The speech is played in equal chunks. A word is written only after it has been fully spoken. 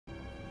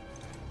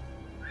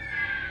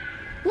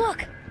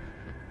Look!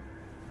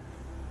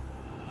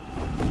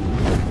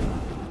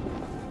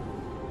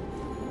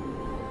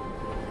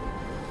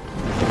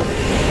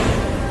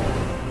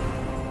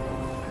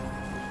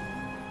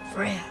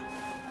 Freya.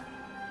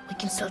 We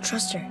can still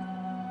trust her,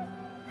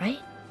 right?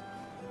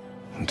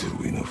 Until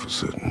we know for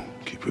certain,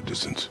 keep her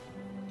distance.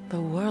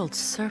 The world's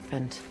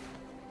serpent.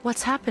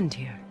 What's happened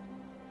here?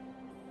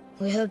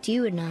 We hoped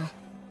you would know.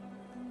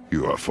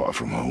 You are far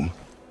from home.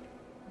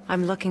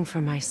 I'm looking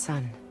for my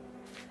son.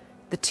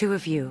 The two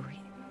of you.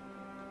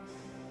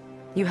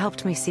 You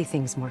helped me see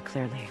things more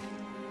clearly.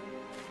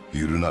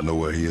 You do not know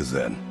where he is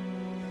then?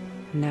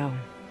 No.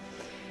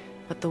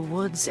 But the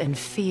woods and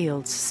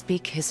fields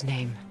speak his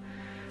name.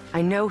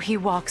 I know he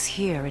walks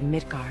here in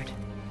Midgard.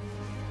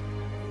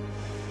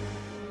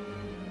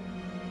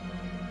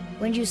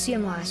 When did you see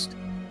him last?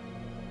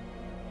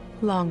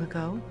 Long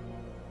ago.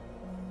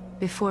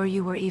 Before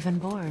you were even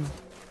born.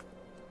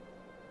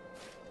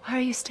 Why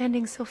are you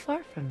standing so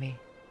far from me?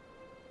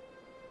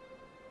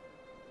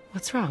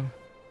 What's wrong?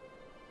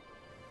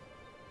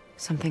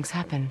 Something's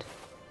happened.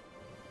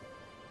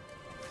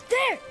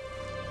 There!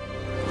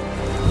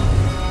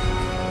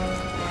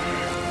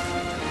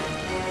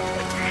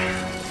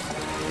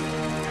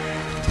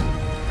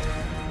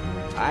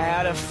 I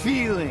had a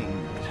feeling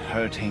that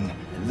hurting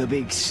the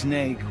big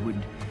snake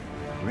would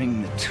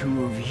bring the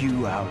two of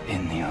you out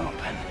in the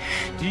open.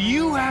 Do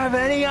you have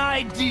any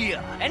idea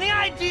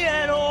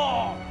at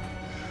all,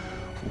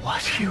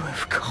 what you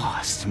have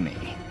cost me?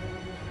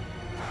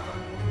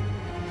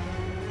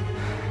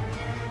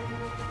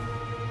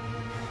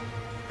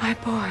 My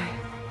boy.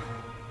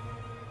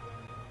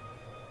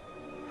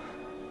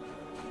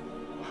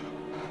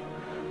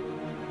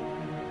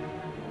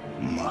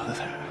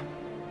 Mother.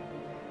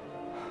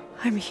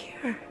 I'm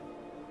here.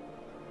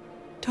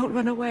 Don't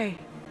run away.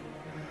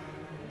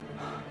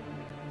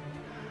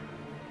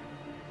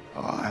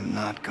 Oh, I'm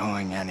not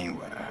going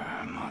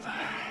anywhere, Mother.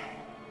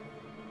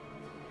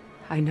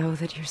 I know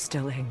that you're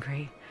still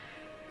angry.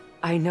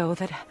 I know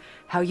that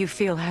how you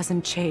feel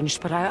hasn't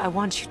changed, but I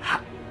want you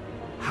to...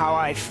 How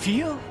I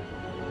feel?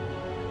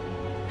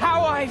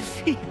 How I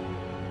feel?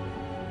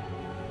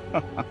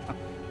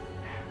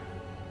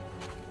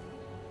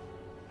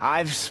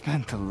 I've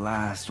spent the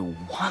last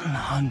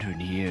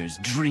 100 years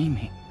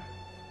dreaming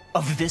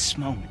of this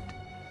moment.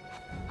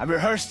 I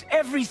rehearsed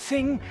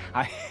everything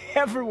I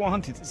ever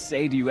wanted to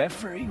say to you,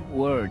 every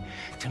word,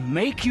 to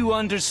make you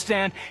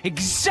understand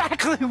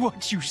exactly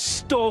what you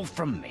stole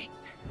from me.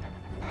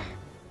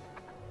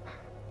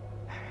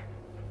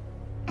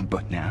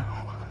 But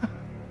now,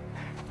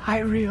 I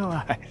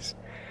realize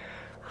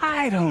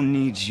I don't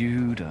need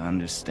you to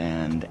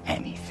understand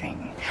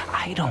anything.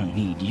 I don't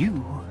need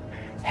you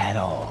at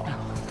all. No,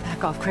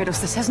 back off, Kratos.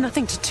 This has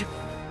nothing to do...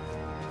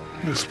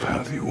 This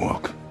path you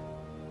walk,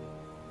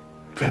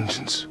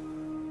 vengeance,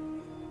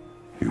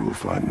 you will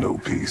find no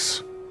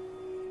peace.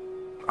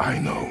 I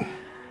know.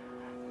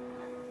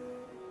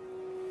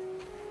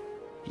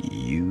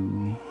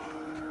 You...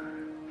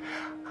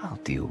 I'll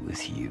deal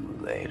with you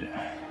later.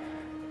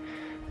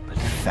 But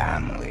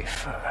family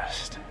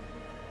first.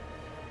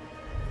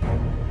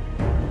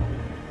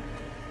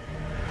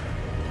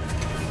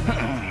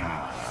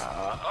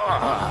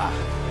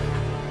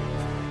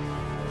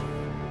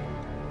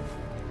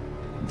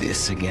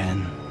 This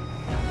again?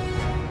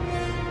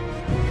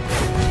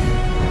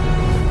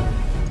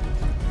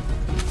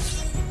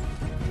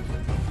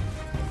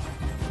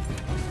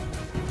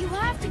 You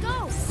have to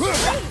go!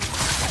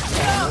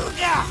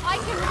 I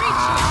can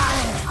reach you!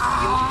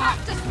 You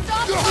have to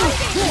stop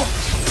fighting!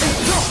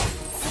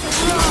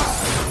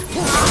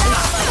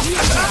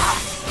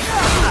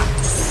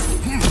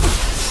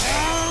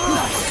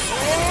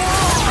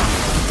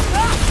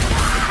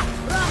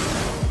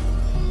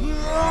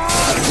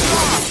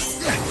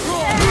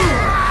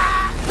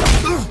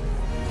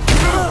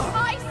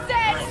 I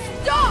said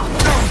stop!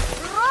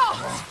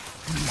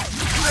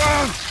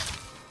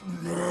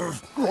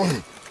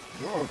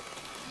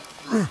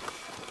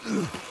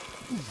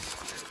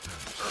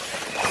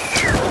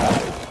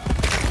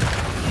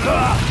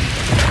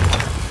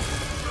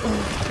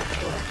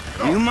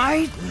 You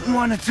might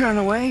want to turn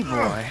away,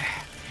 boy.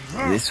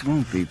 This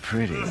won't be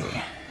pretty.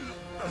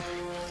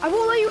 I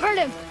won't let you hurt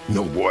him!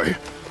 No, boy.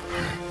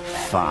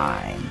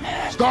 Fine.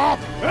 Stop!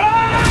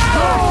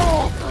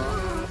 No!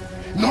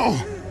 No!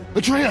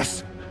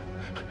 Atreus!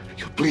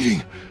 You're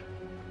bleeding.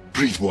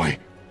 Breathe, boy.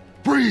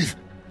 Breathe!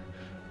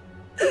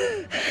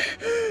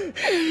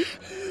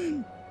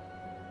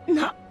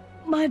 Not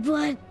my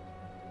blood.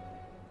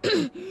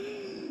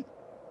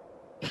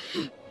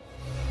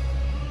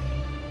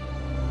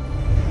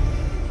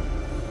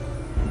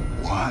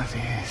 What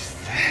is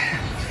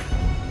that?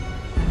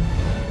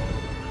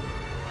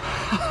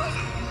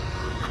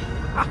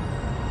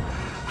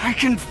 I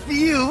can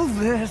feel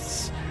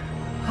this.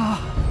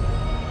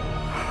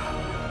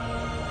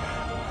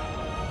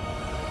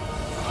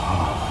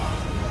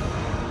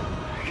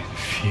 I can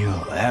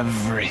feel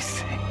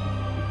everything.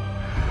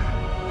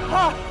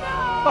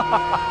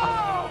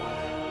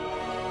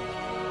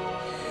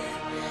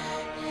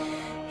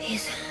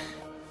 He's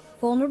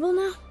vulnerable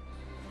now?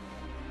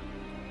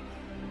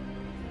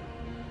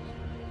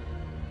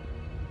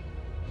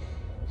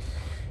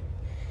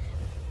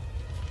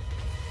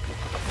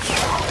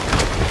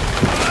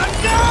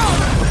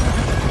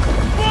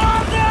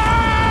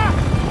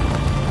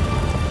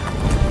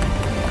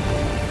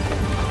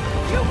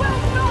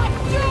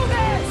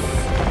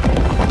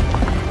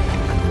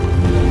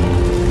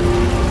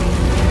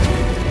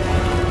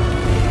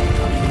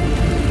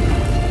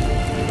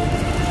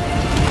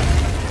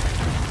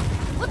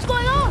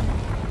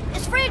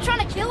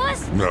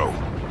 No.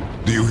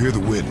 Do you hear the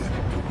wind?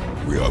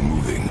 We are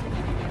moving.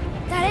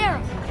 That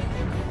arrow.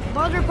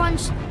 Baldur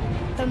punched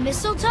the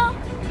mistletoe?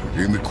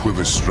 In the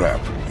quiver strap,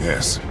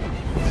 yes.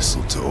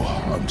 Mistletoe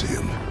harmed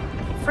him.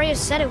 Freya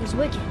said it was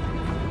wicked.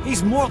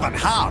 He's more than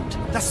harmed.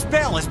 The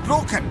spell is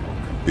broken.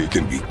 He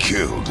can be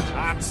killed.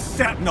 I'm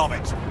certain of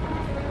it.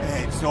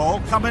 It's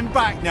all coming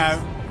back now.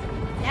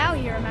 Now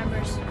he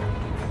remembers.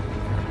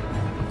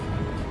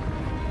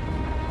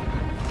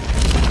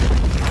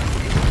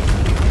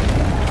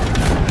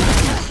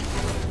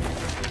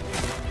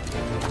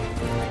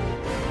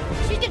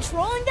 She's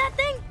controlling that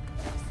thing?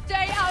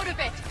 Stay out of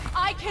it!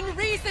 I can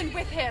reason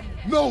with him!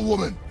 No,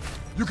 woman!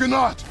 You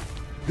cannot!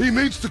 He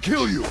means to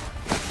kill you!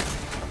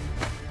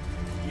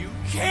 You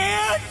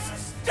can't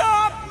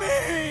stop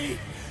me!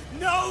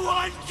 No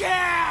one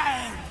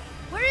can!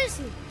 Where is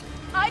he?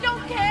 I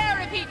don't care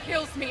if he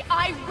kills me.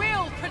 I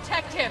will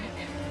protect him.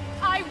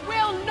 I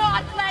will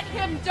not let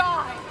him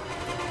die.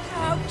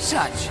 Don't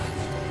touch it.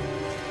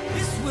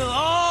 This will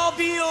all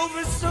be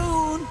over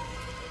soon.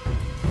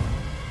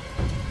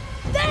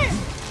 There!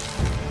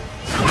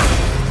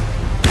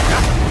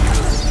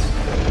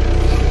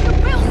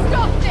 You will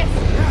stop this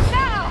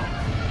now.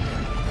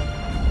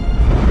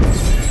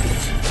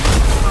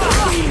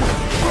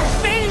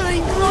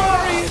 Feeling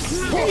glorious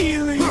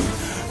feeling.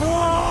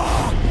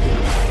 More!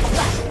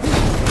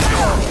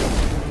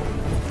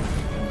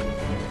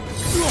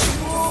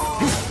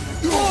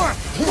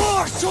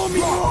 Show me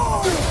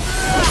more!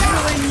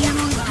 Killing you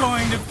is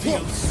going to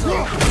feel so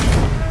good.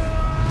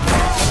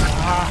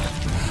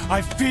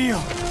 I feel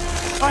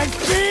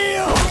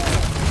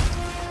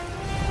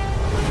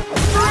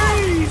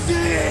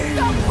freezing!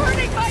 Stop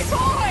hurting my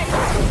boy!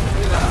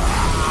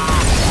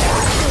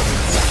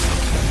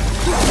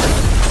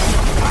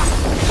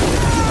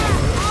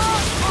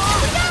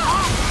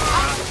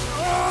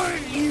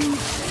 You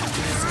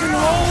can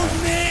hold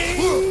me!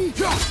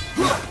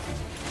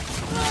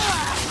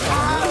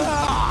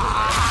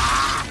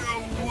 You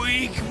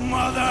weak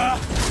mother!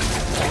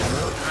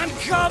 I'm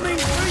coming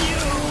for you!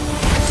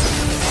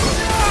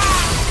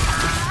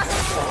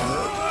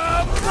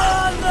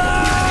 Mother!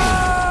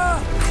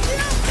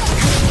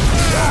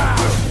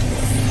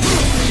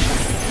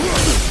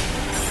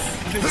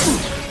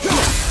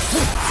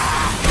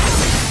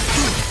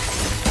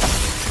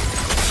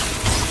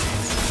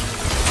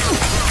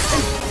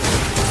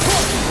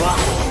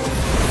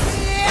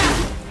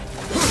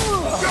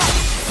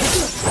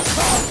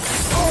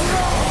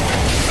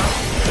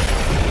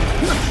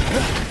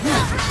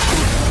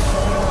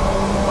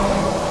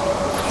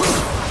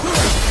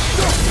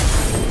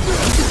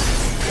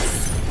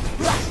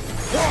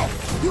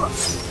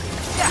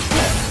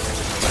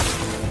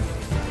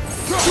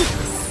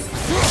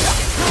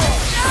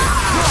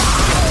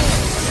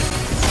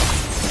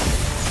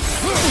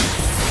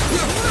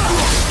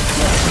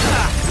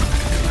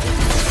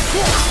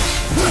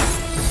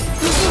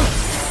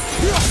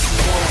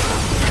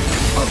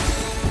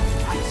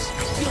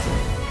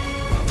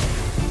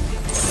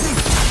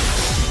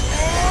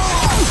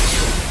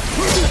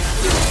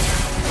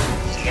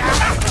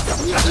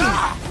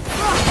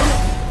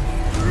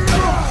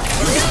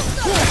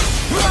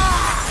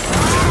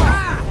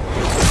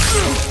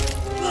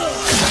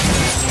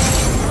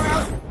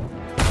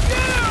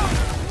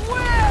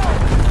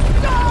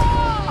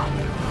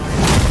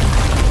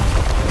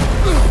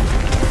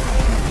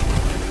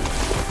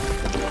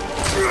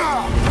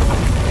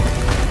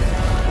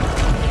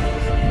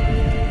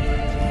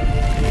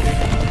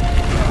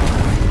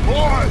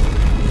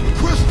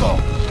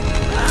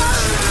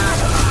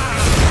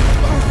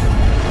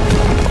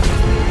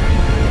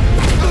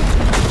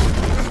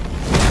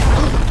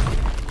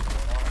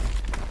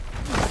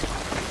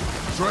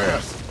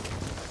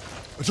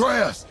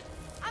 Atreus!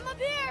 I'm up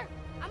here!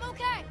 I'm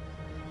okay!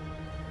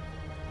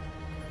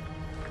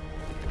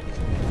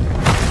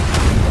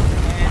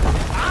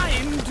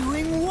 I'm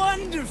doing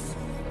wonderful.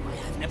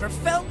 I've never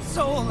felt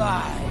so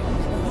alive.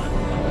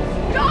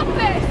 Stop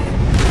this!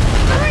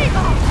 Scream!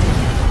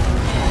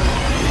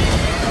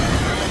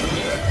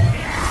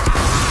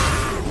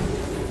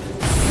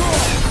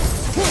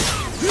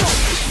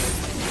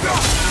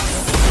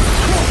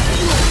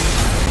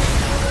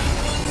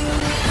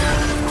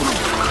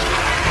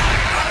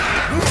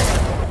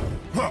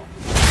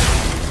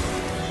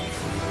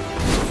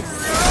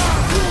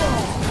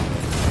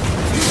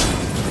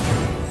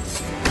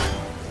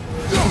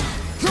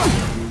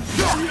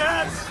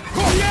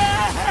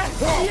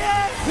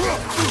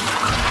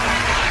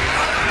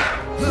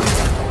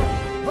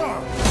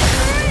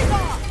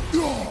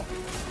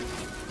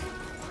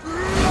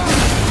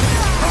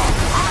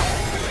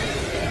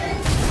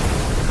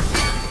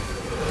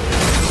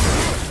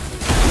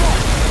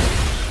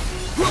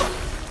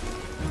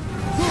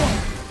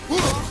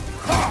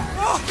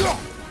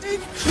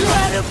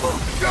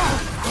 incredible!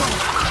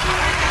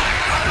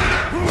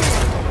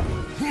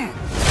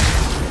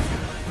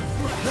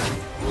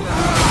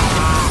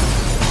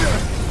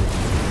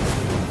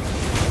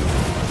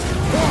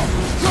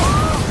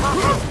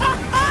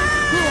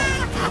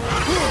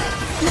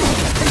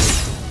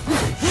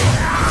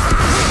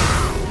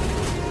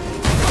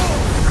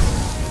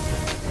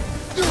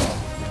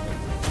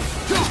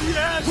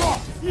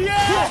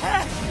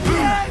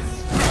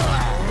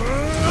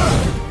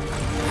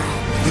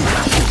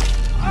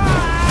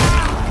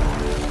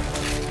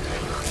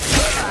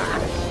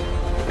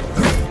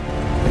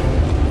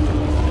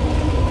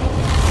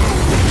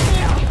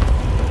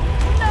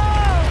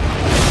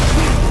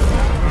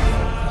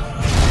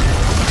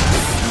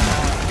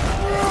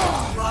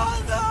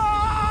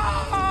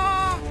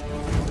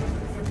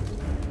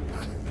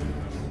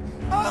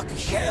 I'll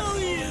kill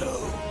you!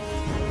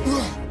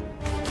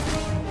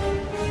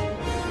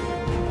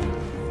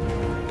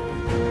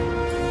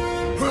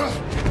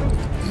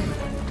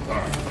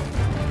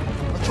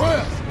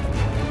 Atreus!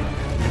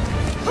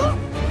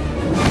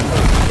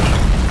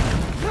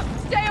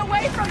 Stay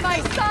away from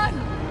my son!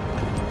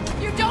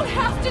 You don't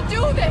have to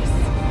do this!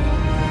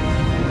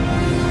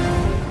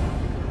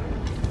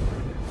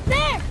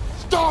 There!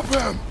 Stop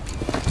him!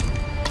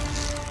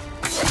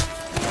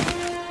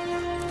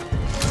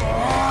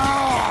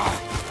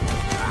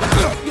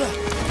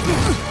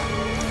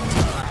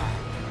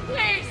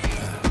 Please!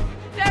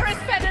 There has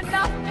been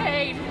enough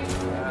pain!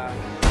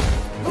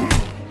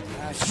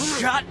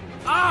 Shut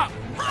up!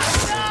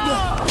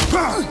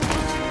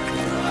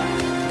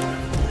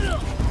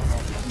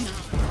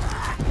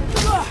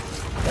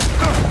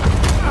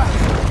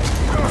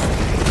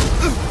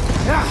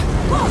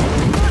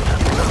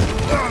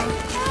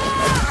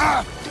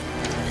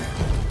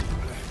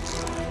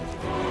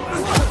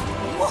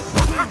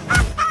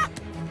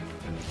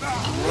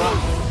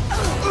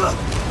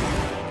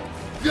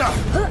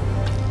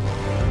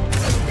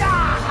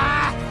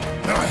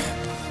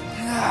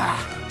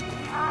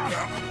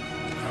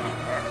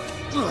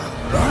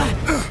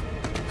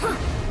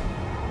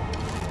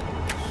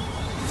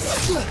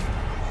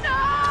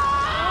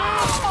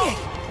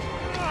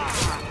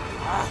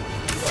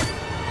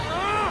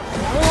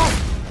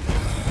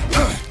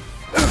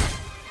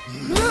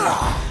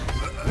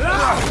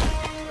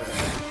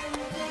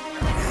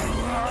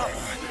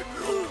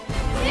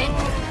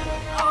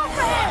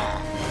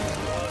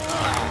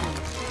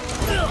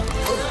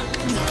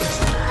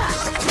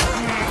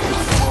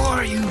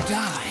 Before you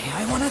die,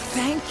 I want to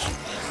thank you.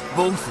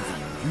 Both of you,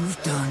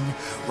 you've done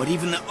what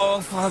even the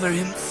All-Father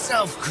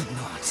himself could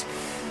not.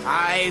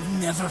 I've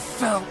never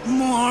felt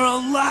more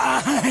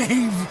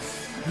alive!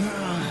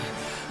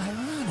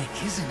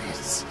 Ironic, isn't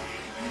it?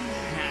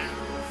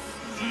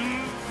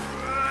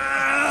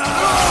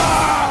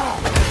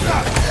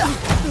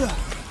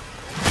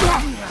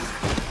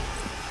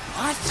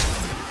 What?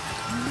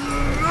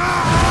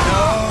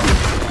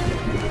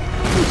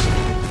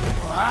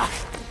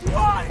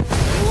 What?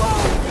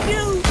 Won't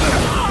you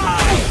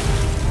die?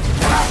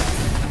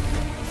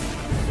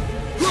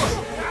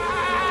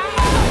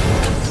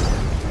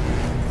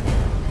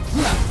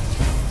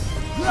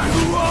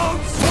 You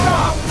won't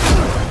stop!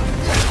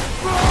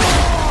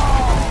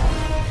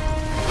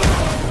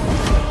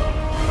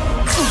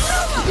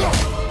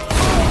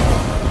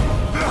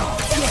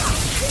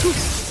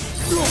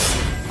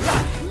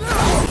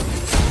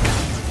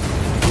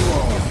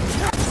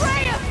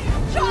 Kratos!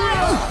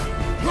 Child!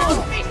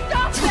 Help me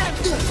stop them!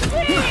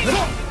 Please!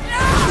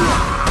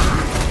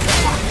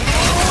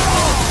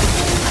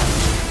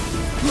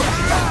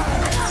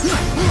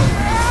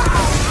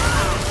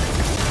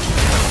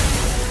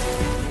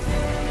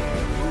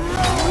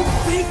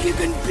 You think you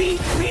can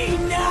beat me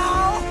now?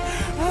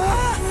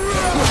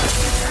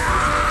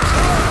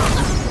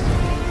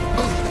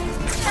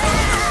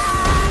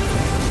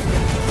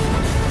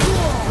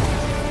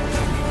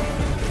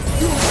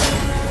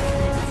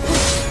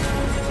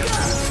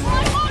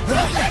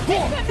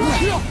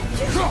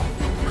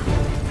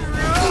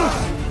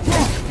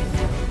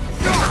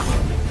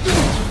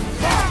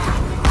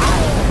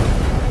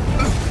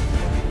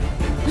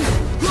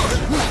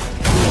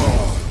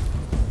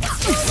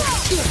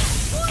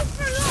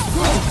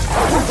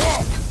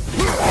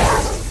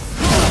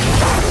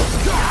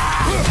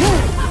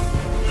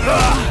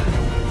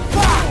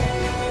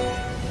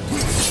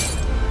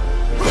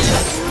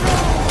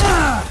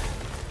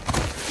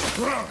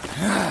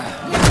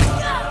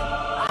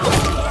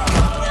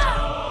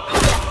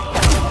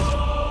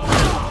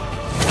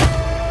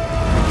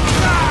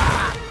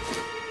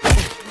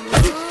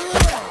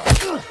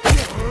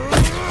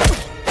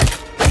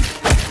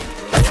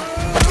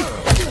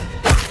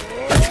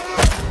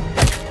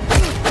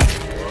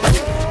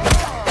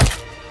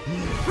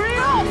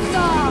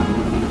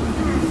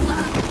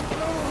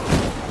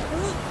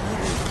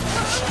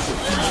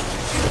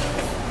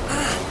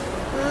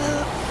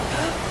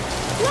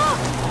 Look!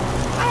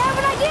 I have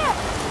an idea!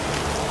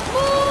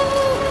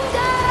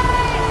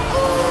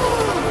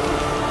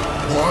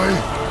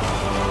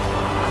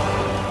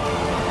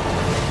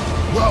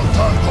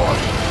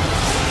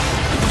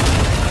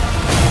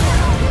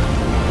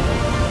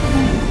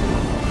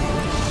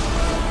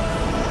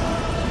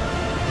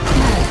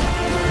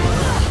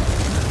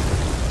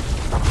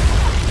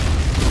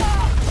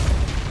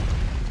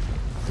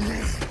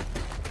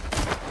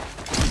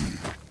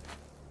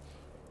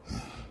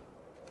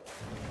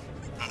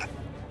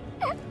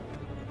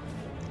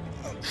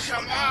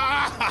 Come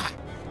on!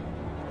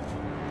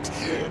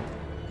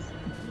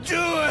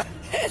 Do it!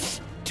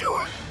 Do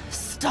it!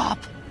 Stop.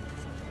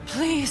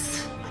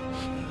 Please.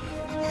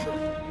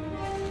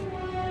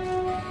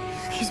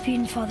 He's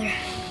beaten, Father.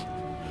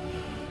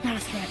 Not a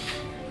threat.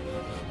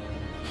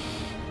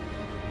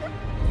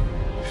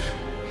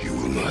 You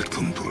will not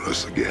come for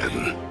us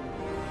again.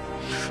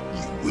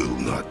 You will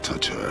not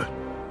touch her.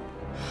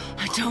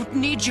 I don't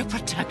need your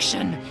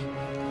protection.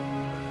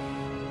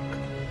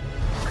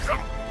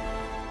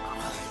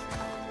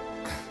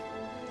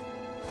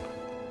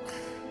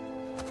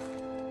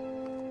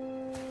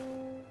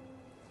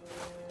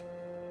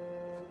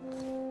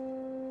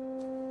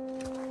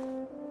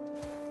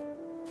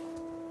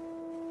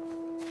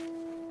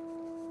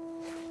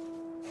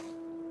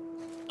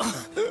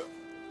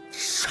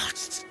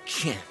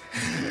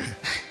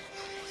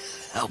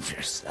 Help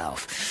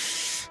yourself.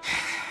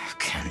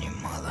 Can you,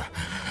 Mother?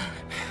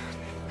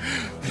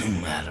 No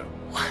matter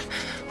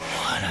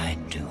what I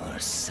do or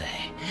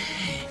say,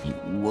 you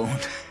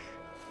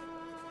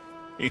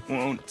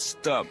won't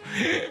stop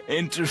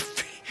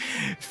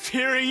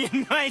interfering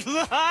in my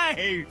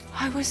life.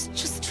 I was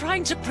just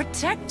trying to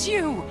protect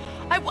you.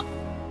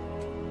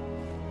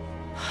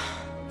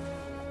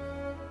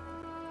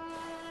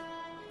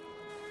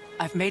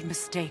 I've made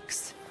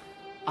mistakes.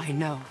 I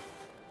know.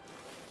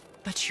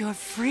 But you're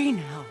free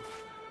now.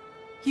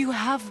 You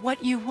have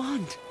what you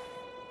want.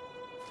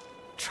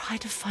 Try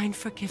to find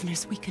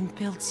forgiveness. We can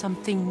build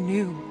something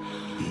new.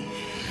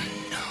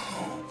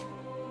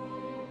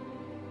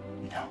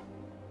 No.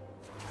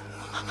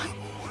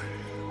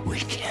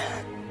 We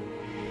can't.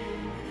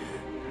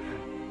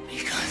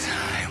 Because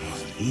I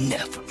will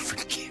never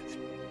forgive.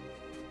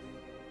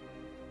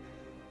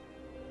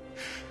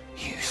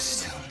 You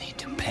still need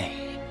to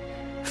pay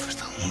for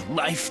the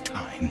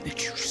lifetime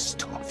that you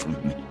stole from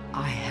me.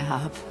 I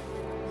have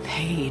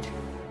paid.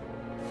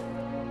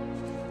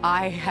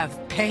 I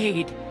have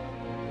paid.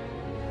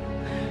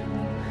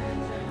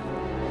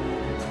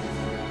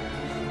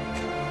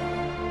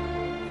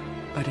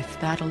 But if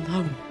that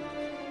alone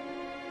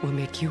will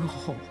make you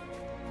whole,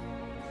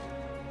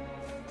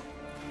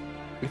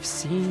 if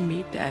seeing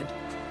me dead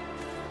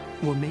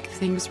will make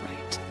things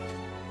right,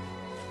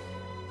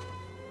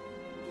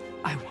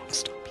 I won't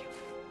stop you.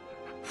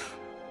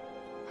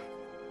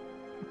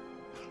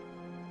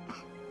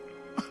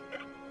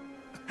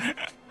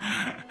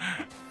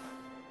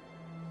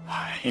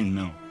 I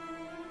know.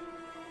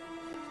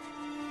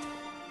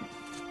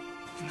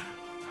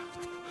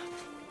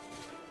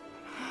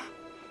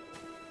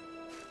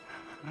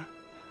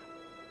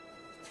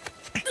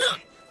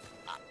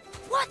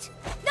 What?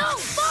 No,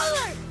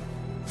 Father!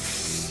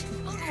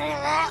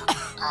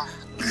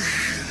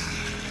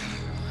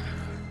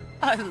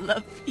 I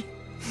love you.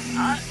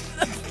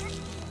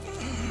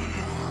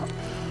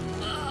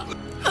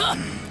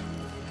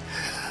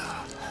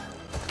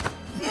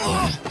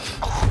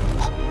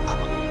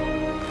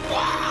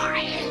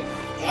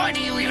 Why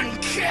do you even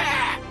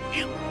care?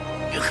 You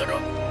could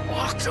have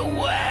walked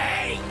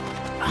away.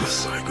 The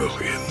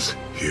Cygolians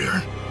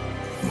here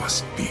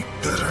must be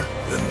better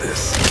than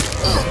this.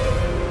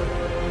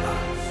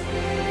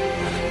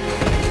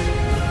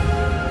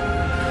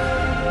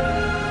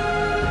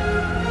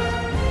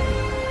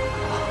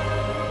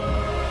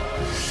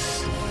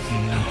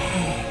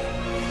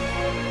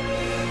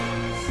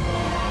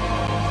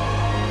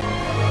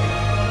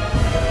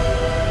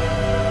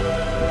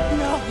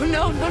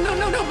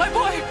 No, my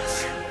boy!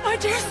 My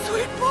dear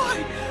sweet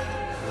boy!